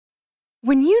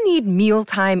When you need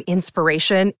mealtime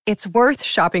inspiration, it's worth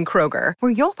shopping Kroger,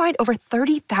 where you'll find over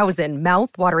 30,000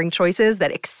 mouth-watering choices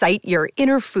that excite your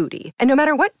inner foodie. And no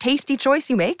matter what tasty choice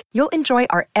you make, you'll enjoy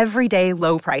our everyday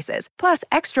low prices, plus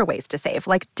extra ways to save,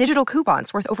 like digital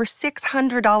coupons worth over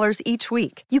 $600 each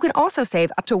week. You can also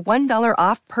save up to $1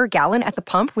 off per gallon at the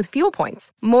pump with fuel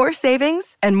points. More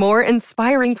savings and more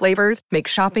inspiring flavors make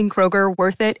shopping Kroger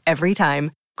worth it every time.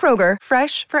 Kroger,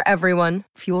 fresh for everyone.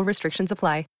 Fuel restrictions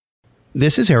apply.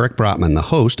 This is Eric Brotman, the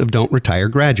host of Don't Retire,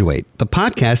 Graduate, the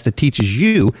podcast that teaches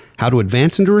you how to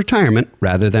advance into retirement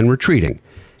rather than retreating.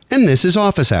 And this is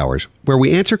Office Hours, where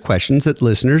we answer questions that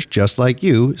listeners just like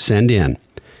you send in.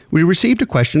 We received a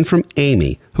question from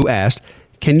Amy, who asked,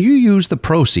 can you use the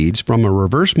proceeds from a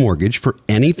reverse mortgage for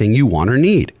anything you want or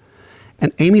need?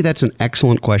 And Amy, that's an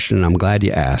excellent question, and I'm glad you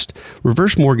asked.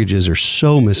 Reverse mortgages are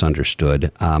so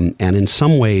misunderstood, and in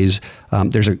some ways,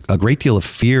 there's a great deal of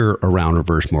fear around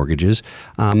reverse mortgages.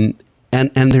 And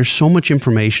there's so much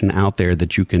information out there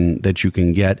that you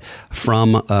can get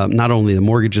from not only the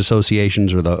mortgage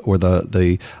associations or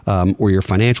your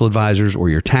financial advisors or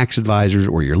your tax advisors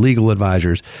or your legal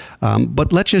advisors.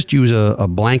 But let's just use a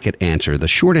blanket answer. The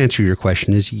short answer to your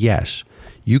question is yes.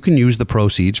 You can use the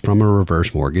proceeds from a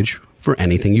reverse mortgage for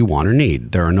anything you want or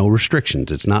need. There are no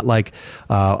restrictions. It's not like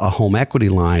a home equity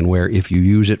line where if you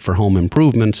use it for home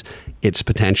improvements, it's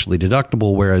potentially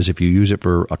deductible, whereas if you use it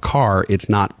for a car, it's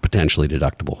not potentially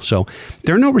deductible. So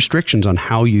there are no restrictions on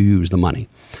how you use the money.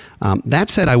 That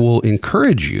said, I will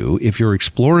encourage you, if you're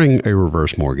exploring a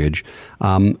reverse mortgage,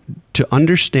 to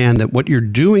understand that what you're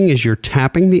doing is you're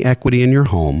tapping the equity in your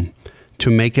home to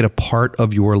make it a part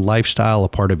of your lifestyle, a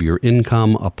part of your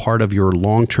income, a part of your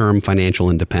long-term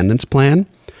financial independence plan.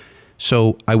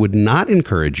 So I would not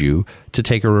encourage you to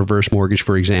take a reverse mortgage,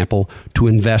 for example, to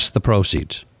invest the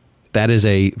proceeds. That is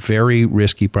a very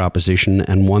risky proposition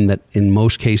and one that in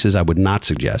most cases I would not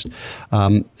suggest.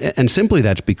 And simply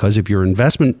that's because if your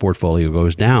investment portfolio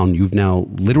goes down, you've now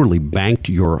literally banked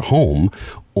your home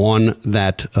on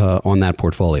that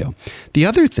portfolio. The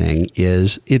other thing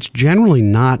is it's generally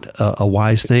not a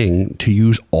wise thing to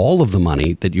use all of the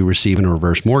money that you receive in a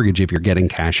reverse mortgage if you're getting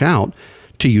cash out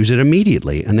to use it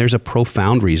immediately. And there's a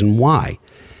profound reason why.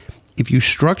 If you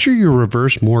structure your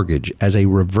reverse mortgage as a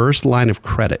reverse line of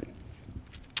credit,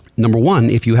 number one,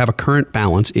 if you have a current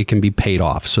balance, it can be paid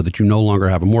off so that you no longer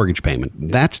have a mortgage payment.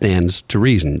 That stands to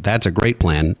reason. That's a great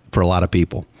plan for a lot of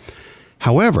people.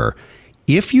 However,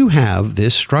 if you have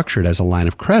this structured as a line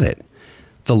of credit,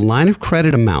 the line of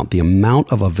credit amount, the amount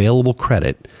of available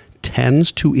credit,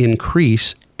 tends to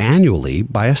increase annually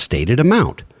by a stated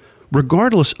amount,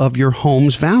 regardless of your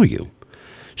home's value.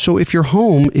 So if your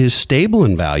home is stable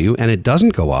in value and it doesn't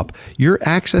go up, your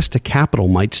access to capital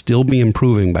might still be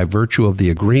improving by virtue of the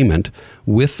agreement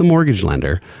with the mortgage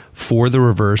lender for the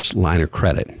reverse line of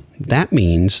credit. That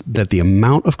means that the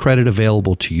amount of credit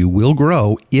available to you will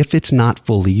grow if it's not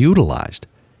fully utilized.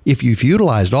 If you've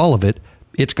utilized all of it,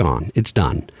 it's gone. It's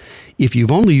done. If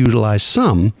you've only utilized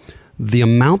some, the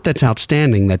amount that's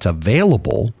outstanding that's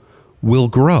available will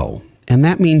grow. And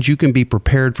that means you can be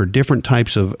prepared for different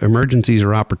types of emergencies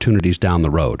or opportunities down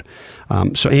the road.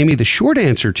 So, Amy, the short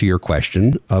answer to your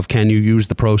question of can you use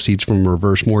the proceeds from a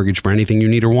reverse mortgage for anything you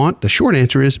need or want? The short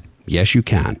answer is yes, you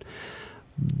can.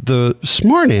 The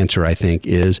smart answer, I think,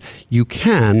 is you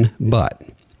can, but.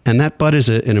 And that but is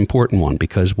an important one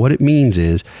because what it means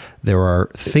is there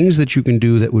are things that you can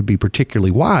do that would be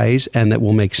particularly wise and that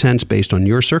will make sense based on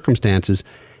your circumstances,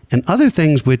 and other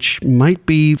things which might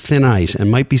be thin ice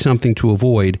and might be something to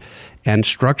avoid. And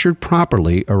structured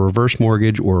properly, a reverse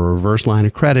mortgage or a reverse line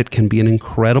of credit can be an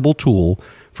incredible tool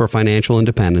for financial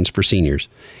independence for seniors.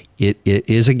 It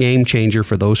is a game changer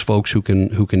for those folks who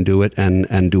can do it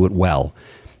and do it well.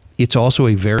 It's also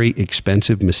a very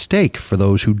expensive mistake for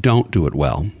those who don't do it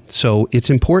well. So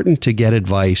it's important to get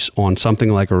advice on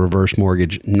something like a reverse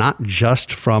mortgage, not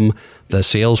just from the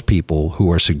salespeople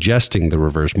who are suggesting the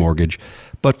reverse mortgage,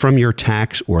 but from your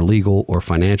tax or legal or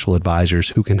financial advisors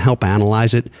who can help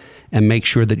analyze it and make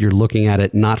sure that you're looking at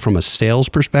it not from a sales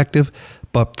perspective,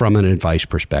 but from an advice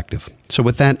perspective. So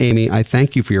with that, Amy, I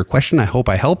thank you for your question. I hope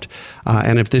I helped.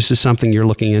 And if this is something you're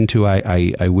looking into,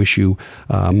 I wish you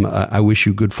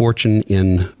good fortune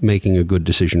in making a good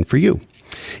decision for you.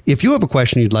 If you have a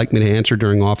question you'd like me to answer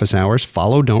during office hours,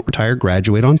 follow Don't Retire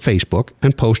Graduate on Facebook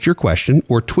and post your question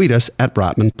or tweet us at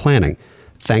Brotman Planning.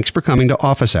 Thanks for coming to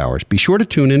Office Hours. Be sure to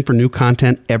tune in for new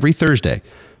content every Thursday.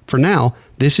 For now,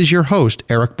 this is your host,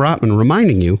 Eric Brotman,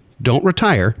 reminding you, don't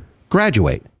retire,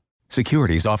 graduate.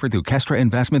 Securities offered through Kestra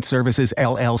Investment Services,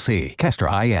 LLC.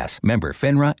 Kestra IS. Member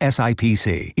FINRA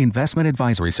SIPC. Investment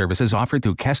advisory services offered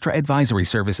through Kestra Advisory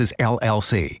Services,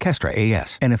 LLC. Kestra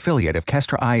AS. An affiliate of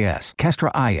Kestra IS.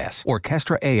 Kestra IS or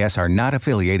Kestra AS are not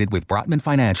affiliated with Brotman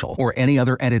Financial or any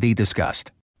other entity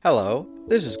discussed. Hello,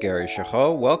 this is Gary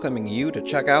Chahot welcoming you to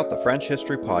check out the French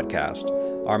History Podcast.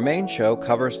 Our main show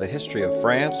covers the history of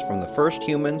France from the first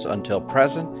humans until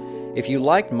present. If you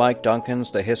liked Mike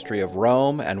Duncan's The History of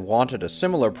Rome and wanted a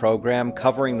similar program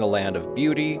covering the land of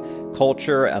beauty,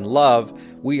 culture, and love,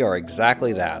 we are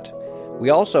exactly that.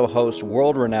 We also host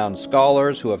world-renowned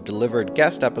scholars who have delivered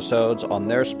guest episodes on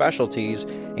their specialties,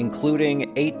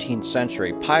 including 18th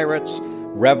century pirates,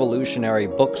 revolutionary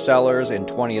booksellers in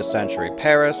 20th century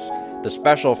Paris, the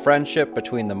special friendship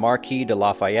between the Marquis de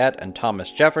Lafayette and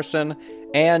Thomas Jefferson,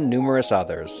 and numerous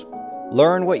others.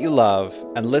 Learn what you love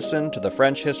and listen to the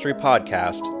French History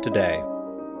Podcast today.